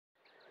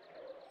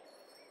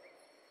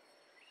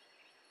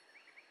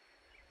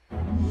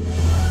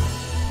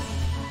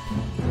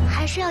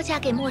是要嫁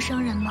给陌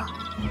生人吗？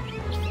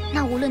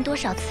那无论多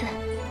少次，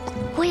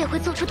我也会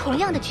做出同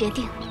样的决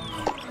定。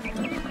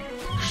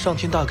上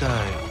天大概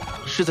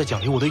是在奖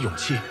励我的勇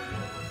气，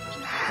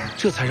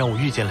这才让我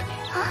遇见了你。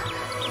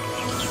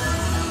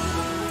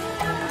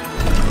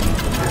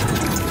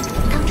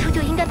当初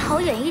就应该跑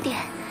远一点，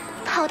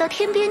跑到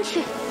天边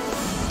去。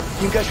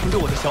应该乘着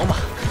我的小马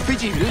飞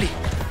进云里，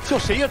叫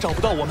谁也找不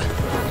到我们。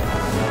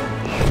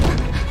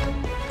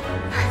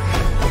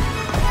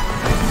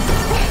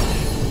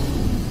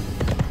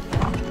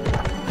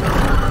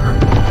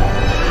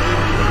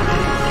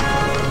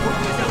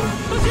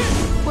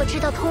我知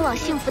道通往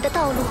幸福的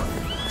道路，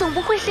总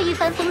不会是一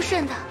帆风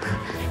顺的。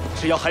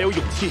只要还有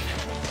勇气，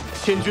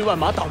千军万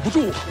马挡不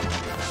住我。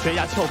悬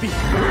崖峭壁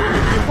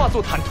会化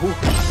作坦途。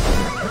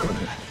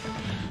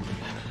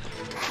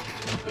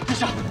陛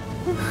下，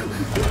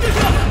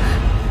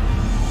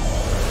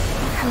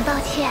很抱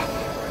歉，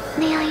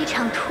那样一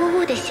场突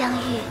兀的相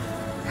遇。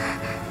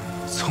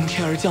从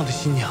天而降的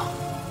新娘，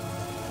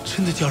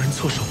真的叫人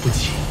措手不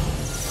及。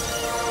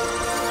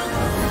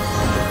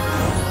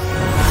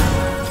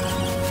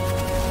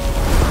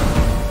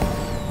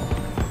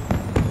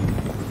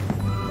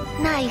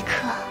那一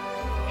刻，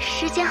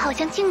时间好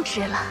像静止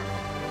了。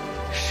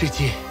世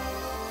界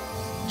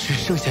只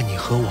剩下你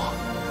和我。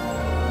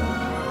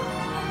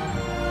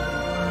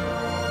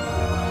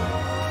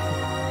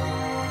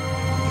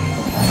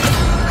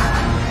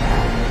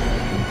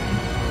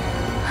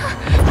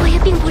我也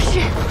并不是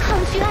抗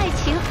拒爱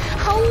情，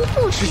毫无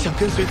顾忌，只想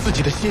跟随自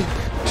己的心，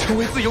成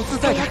为自由自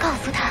在的人。我要告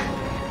诉他，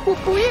我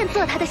不愿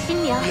做他的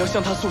新娘。你要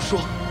向他诉说，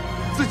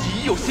自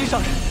己已有心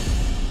上人。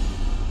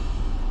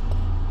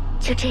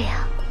就这样，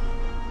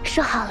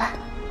说好了。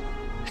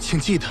请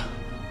记得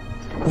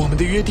我们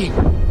的约定。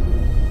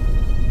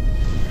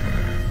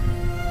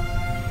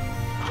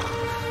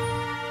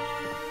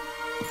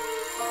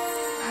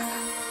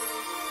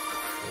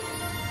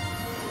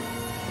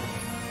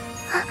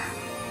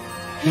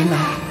原来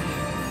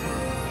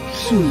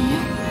是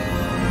你。